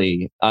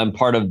Bradley. I'm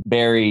part of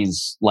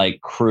Barry's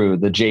like crew,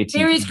 the JT.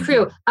 Barry's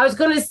crew. I was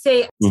going to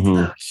say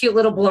cute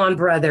little blonde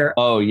brother.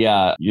 Oh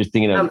yeah. You're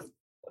thinking of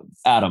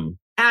Adam.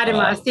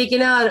 I was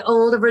thinking, an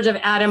older version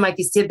of Adam. I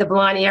could see the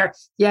blonde hair.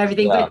 Yeah,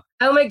 everything. Yeah.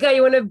 But oh my God,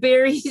 you want to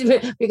Barry's?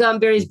 We got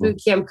Barry's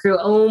boot camp crew.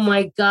 Oh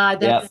my God,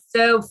 that's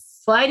so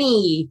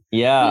funny.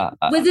 Yeah.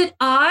 Was it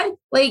odd,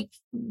 like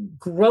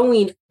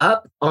growing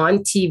up on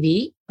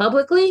TV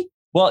publicly?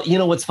 Well, you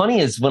know, what's funny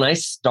is when I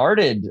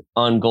started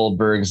on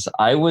Goldbergs,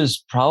 I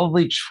was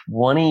probably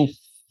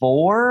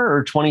 24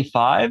 or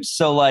 25.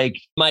 So like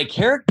my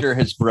character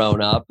has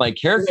grown up. My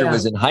character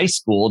was in high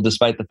school,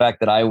 despite the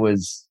fact that I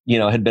was,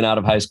 had been out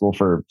of high school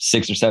for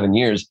 6 or 7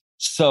 years.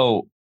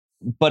 So,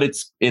 but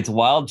it's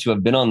wild to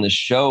have been on this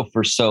show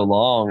for so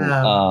long.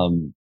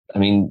 I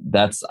mean,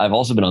 I've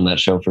also been on that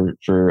show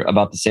for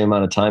about the same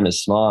amount of time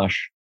as Smosh,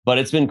 but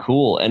it's been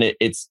cool. And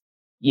it's,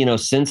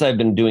 since I've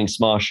been doing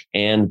Smosh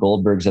and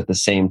Goldbergs at the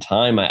same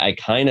time, I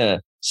kind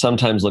of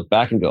sometimes look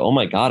back and go, oh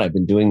my God, I've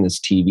been doing this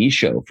TV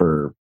show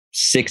for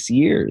 6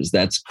 years.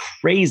 That's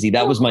crazy.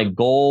 That was my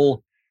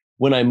goal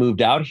when I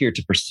moved out here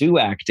to pursue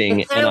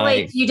acting. It's kind of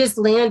like you just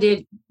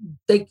landed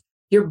like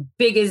your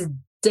biggest,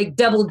 like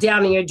double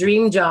down on your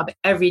dream job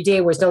every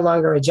day where it's no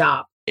longer a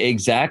job.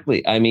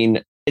 Exactly. I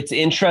mean, it's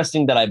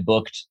interesting that I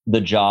booked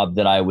the job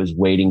that I was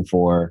waiting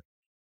for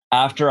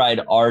after I'd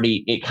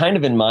already, it kind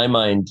of in my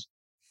mind,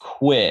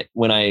 quit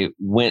when I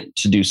went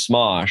to do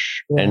Smosh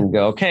and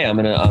go, okay, I'm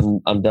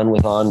done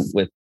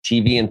with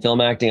TV and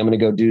film acting. I'm going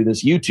to go do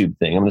this YouTube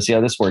thing. I'm going to see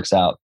how this works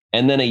out.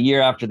 And then a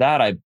year after that,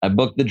 I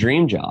booked the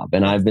dream job,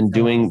 and I've been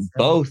doing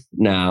both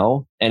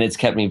now, and it's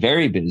kept me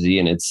very busy,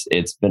 and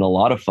it's been a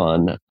lot of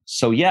fun.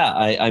 So yeah,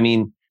 I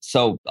mean,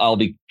 so I'll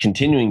be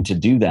continuing to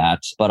do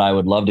that, but I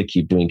would love to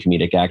keep doing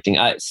comedic acting.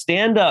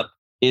 Stand up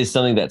is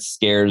something that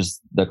scares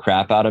the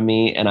crap out of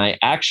me, and I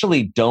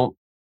actually don't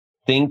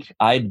think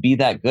I'd be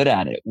that good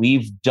at it.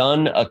 We've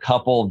done a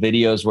couple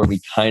videos where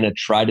we kind of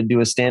try to do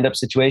a stand-up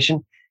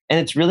situation, and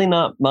it's really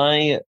not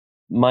my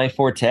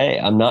forte.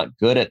 I'm not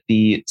good at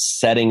the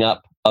setting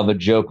up of a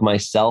joke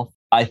myself.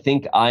 I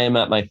think I am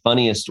at my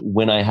funniest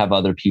when I have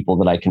other people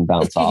that I can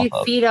bounce off of.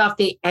 You feed off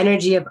the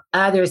energy of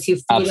others who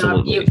feed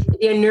off you.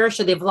 The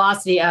inertia, the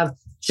velocity of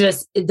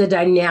just the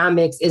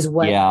dynamics is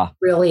what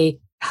really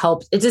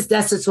helps. That's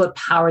just what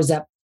powers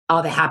up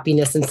all the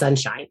happiness and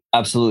sunshine.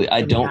 Absolutely.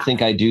 I don't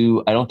think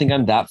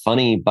I'm that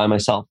funny by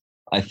myself.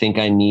 I think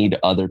I need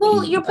other people.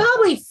 Well, you're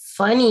probably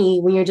funny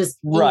when you're just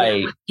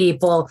with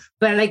people,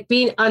 but like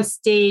being on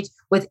stage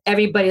with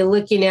everybody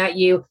looking at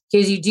you,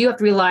 because you do have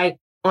to rely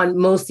on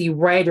mostly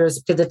writers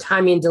because the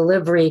timing and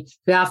delivery,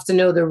 you have to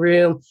know the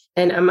room.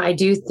 And I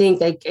do think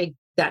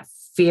that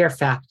fear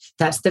factor,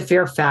 that's the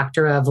fear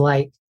factor of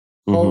like,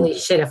 holy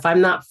shit, if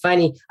I'm not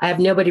funny, I have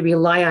nobody to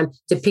rely on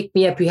to pick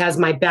me up who has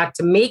my back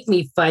to make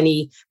me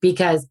funny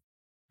because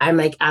I'm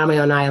like on my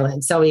own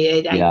island. So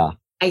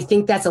I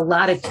think that's a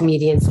lot of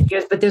comedians,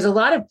 but there's a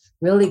lot of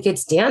really good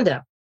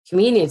stand-up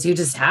comedians who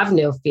just have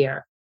no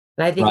fear.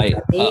 And I think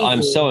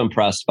I'm so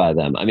impressed by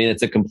them. I mean,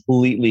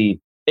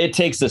 it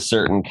takes a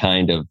certain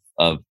kind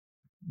of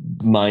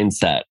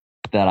mindset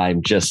that I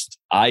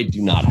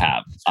do not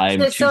have. I'm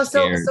too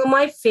scared. So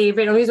my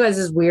favorite, the reason why this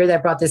is weird that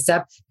I brought this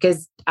up,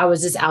 because I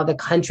was just out of the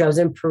country. I was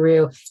in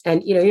Peru,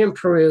 and you're in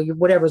Peru,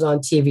 whatever's on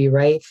TV,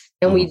 right?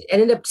 And we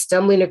ended up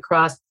stumbling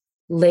across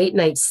late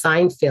night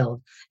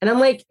Seinfeld. And I'm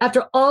like,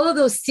 after all of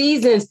those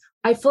seasons,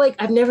 I feel like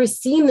I've never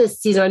seen this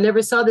season. I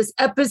never saw this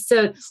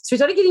episode. So we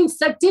started getting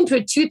sucked into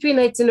it 2-3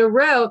 nights in a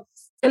row.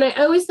 And I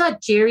always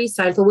thought Jerry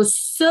Seinfeld was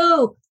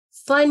so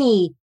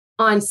funny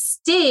on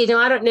stage, now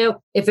I don't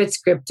know if it's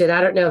scripted.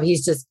 I don't know if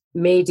he's just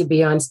made to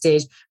be on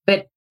stage,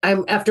 but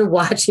I'm after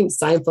watching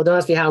Seinfeld. Don't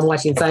ask me how I'm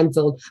watching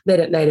Seinfeld late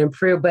at night in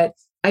Peru, but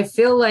I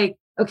feel like,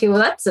 okay, well,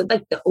 that's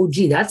like the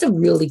OG. That's a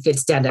really good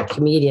stand-up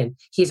comedian.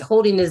 He's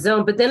holding his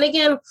own. But then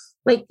again,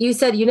 like you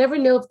said, you never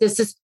know if this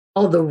is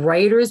all the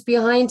writers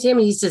behind him.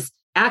 He's just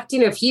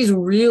acting, if he's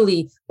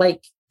really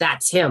like,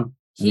 that's him.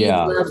 He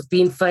loves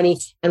being funny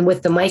and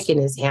with the mic in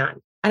his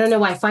hand. I don't know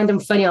why I find him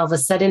funny all of a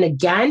sudden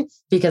again,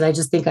 because I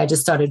just think I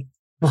just started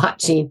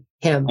watching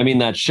him. I mean,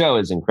 that show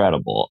is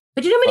incredible.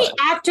 But you know how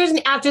many actors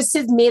and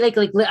actresses made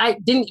like I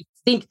didn't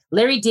think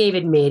Larry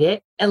David made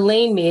it,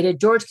 Elaine made it,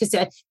 George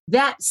Costanza.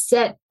 That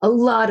set a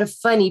lot of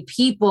funny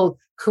people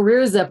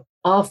careers up,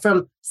 all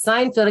from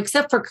Seinfeld,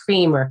 except for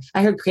Kramer.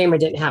 I heard Kramer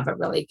didn't have a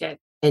really good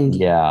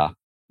ending.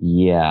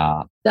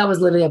 Yeah. That was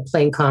literally a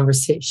plain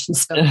conversation.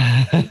 So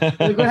like,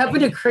 what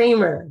happened to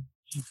Kramer?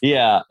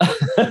 Yeah.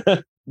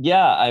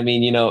 Yeah. I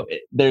mean,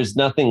 there's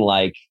nothing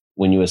like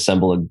when you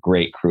assemble a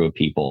great crew of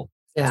people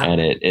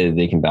and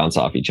they can bounce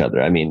off each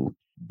other. I mean,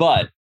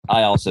 but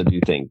I also do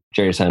think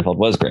Jerry Seinfeld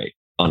was great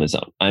on his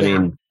own. I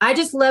mean, I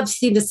just love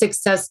seeing the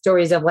success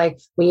stories of like,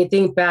 when you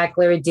think back,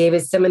 Larry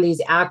David, some of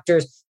these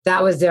actors,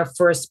 that was their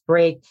first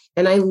break.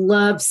 And I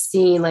love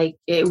seeing like,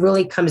 it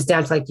really comes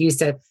down to, like you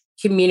said,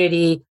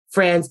 community,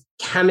 friends,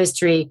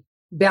 chemistry,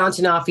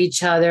 bouncing off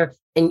each other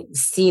and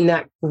seeing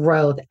that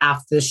growth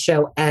after the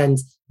show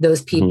ends.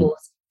 Those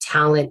people's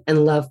talent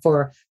and love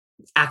for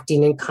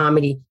acting and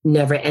comedy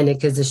never ended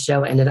because the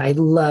show ended. I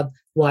love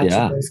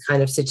watching those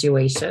kind of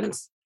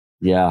situations.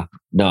 Yeah.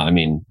 No, I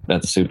mean,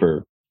 that's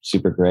super,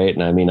 super great.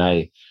 And I mean,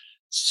 I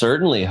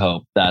certainly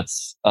hope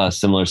that's a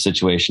similar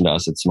situation to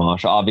us at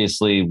Smosh.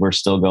 Obviously, we're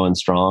still going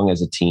strong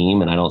as a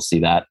team, and I don't see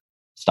that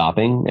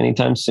stopping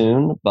anytime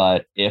soon.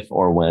 But if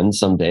or when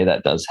someday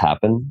that does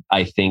happen,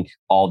 I think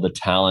all the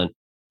talent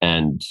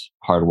and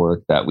hard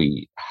work that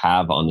we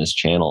have on this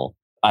channel,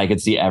 I could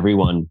see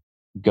everyone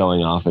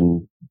going off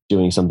and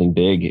doing something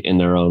big in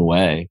their own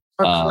way.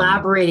 Or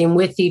collaborating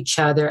with each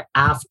other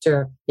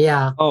after.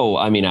 Yeah. Oh,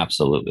 I mean,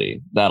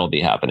 absolutely. That'll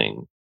be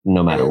happening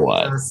no matter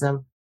what.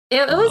 Awesome.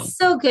 It was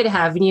so good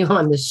having you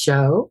on the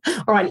show,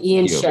 or on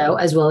Ian's show,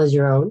 as well as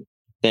your own.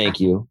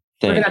 Thank you.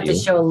 We're going to have to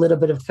show a little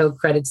bit of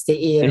co-credits to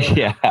Ian.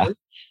 Yeah.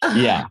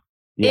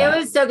 It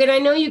was so good. I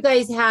know you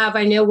guys have,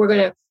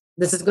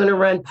 this is going to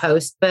run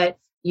post, but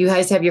you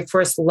guys have your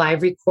first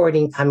live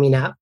recording coming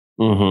up.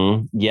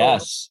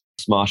 Yes.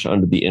 Smosh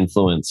Under the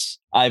Influence.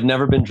 I've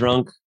never been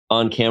drunk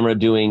on camera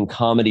doing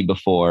comedy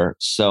before,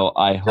 so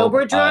I hope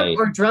sober drunk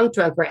or drunk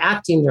or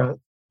acting drunk.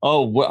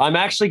 Oh, well, I'm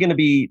actually going to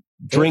be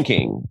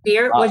drinking.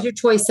 Beer? What's your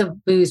choice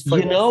of booze for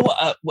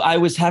I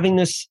was having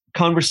this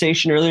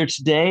conversation earlier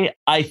today.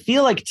 I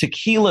feel like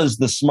tequila's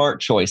the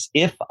smart choice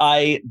if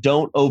I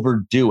don't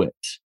overdo it.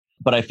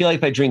 But I feel like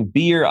if I drink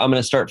beer, I'm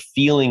going to start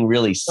feeling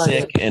really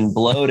sick and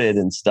bloated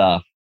and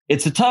stuff.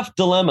 It's a tough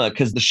dilemma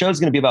because the show's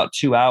going to be about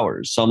 2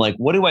 hours. So I'm like,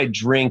 what do I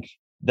drink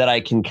that I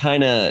can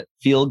kind of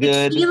feel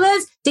good?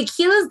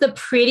 Tequila's the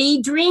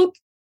pretty drink,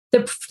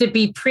 to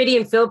be pretty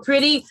and feel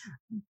pretty.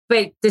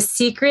 But the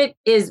secret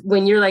is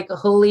when you're like,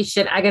 holy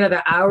shit, I got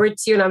another hour or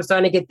two and I'm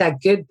starting to get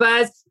that good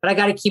buzz, but I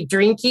got to keep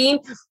drinking,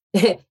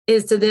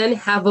 is to then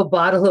have a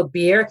bottle of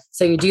beer.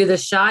 So you do the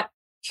shot,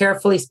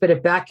 carefully spit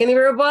it back into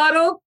your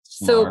bottle.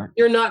 So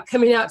you're not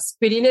coming out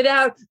spitting it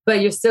out, but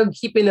you're still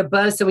keeping the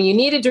buzz. So when you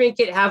need to drink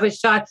it, have a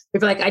shot.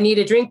 If you're like, I need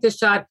to drink the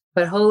shot,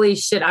 but holy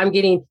shit, I'm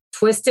getting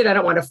twisted. I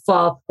don't want to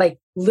fall, like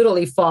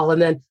literally fall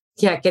and then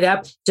can't get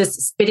up.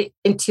 Just spit it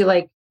into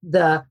like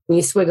when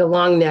you swig a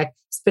long neck,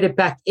 spit it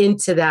back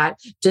into that.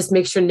 Just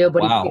make sure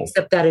nobody picks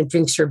up that and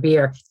drinks your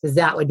beer, because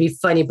that would be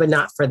funny, but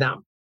not for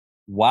them.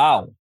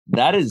 Wow.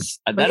 That is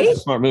a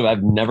smart move.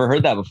 I've never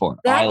heard that before.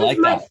 I like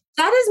that.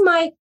 That is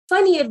my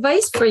funny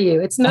advice for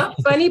you. It's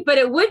not funny, but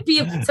it would be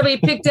if somebody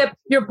picked up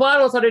your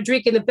bottle and started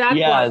drinking the back.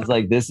 Yeah, it's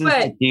like, this is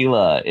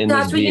tequila in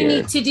that's what beer. You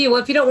need to do.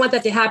 Well, if you don't want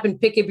that to happen,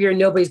 pick a beer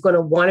nobody's going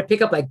to want to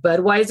pick up, like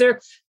Budweiser.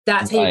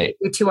 That's how you get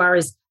your 2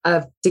 hours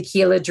of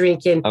tequila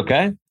drinking.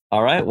 Okay.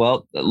 All right.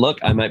 Well, look,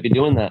 I might be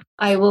doing that.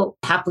 I will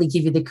happily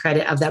give you the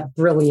credit of that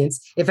brilliance.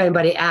 If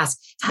anybody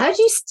asks, how did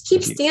you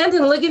keep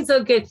standing looking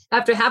so good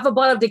after half a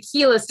bottle of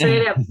tequila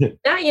straight up?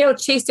 Now,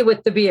 chased it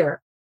with the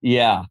beer.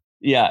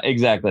 Yeah,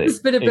 exactly.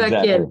 Spit it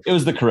back in. It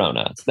was the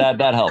Corona. That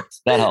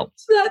helped. That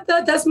helped.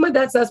 That's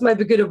my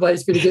good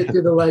advice for you to get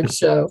through the live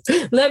show.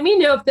 Let me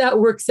know if that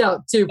works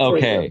out too.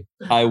 Okay,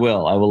 I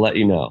will. I will let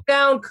you know.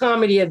 Found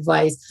comedy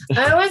advice.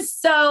 That was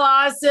so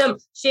awesome,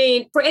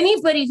 Shane. For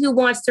anybody who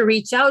wants to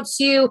reach out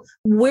to you,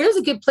 where's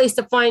a good place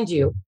to find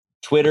you?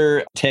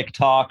 Twitter,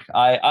 TikTok.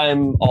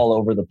 I'm all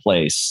over the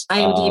place.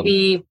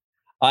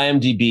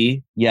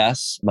 IMDb.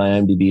 Yes, my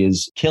IMDb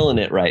is killing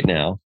it right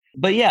now.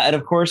 But yeah, and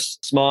of course,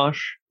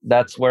 Smosh.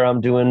 That's where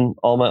I'm doing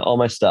all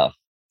my stuff.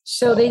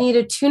 So they need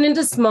to tune into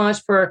Smosh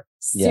for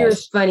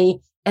serious funny.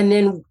 And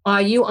then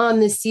are you on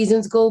this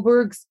season's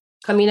Goldbergs?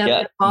 coming up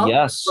in the fall?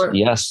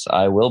 Yes,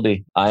 I will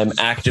be. I'm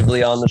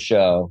actively on the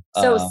show.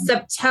 So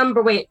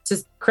September,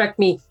 just correct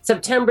me.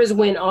 September is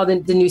when all the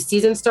new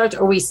season starts,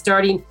 or are we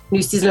starting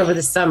new season over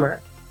the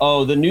summer?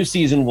 Oh, the new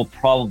season will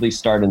probably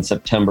start in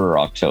September or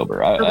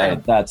October. Okay.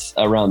 That's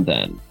around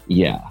then.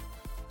 Yeah.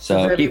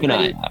 So keep an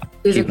eye out.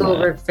 Who's a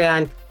Goldberg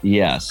fan?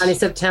 Yes. On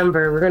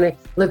September, we're going to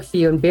look for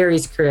you in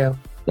Barry's crew.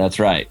 That's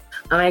right.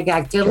 Oh my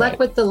God. Good luck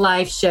with the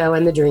live show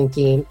and the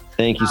drinking.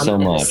 Thank you so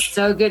much. It's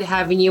so good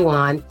having you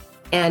on,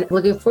 and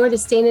looking forward to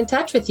staying in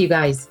touch with you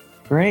guys.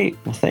 Great.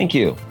 Well, thank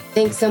you.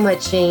 Thanks so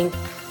much, Shane.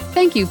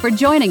 Thank you for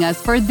joining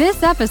us for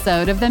this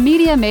episode of the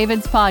Media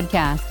Mavens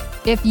Podcast.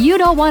 If you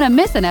don't want to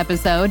miss an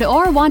episode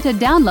or want to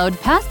download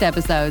past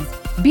episodes,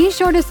 be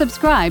sure to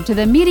subscribe to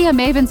the Media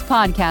Mavens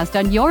Podcast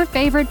on your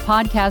favorite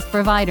podcast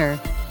provider.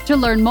 To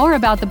learn more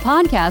about the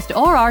podcast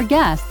or our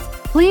guests,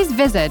 please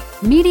visit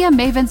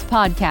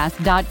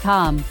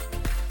MediaMavensPodcast.com.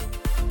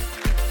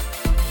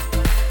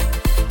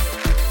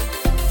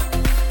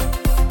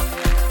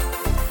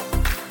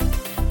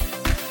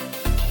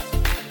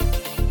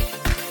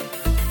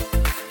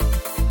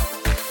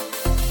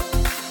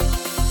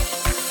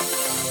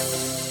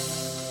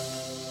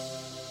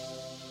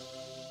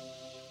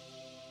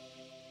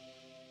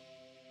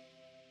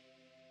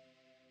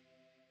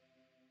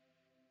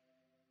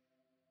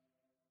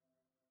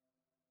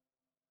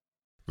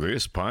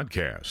 This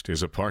podcast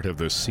is a part of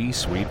the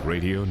C-Suite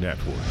Radio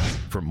Network.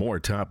 For more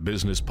top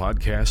business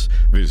podcasts,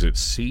 visit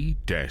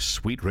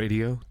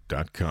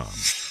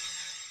c-suiteradio.com.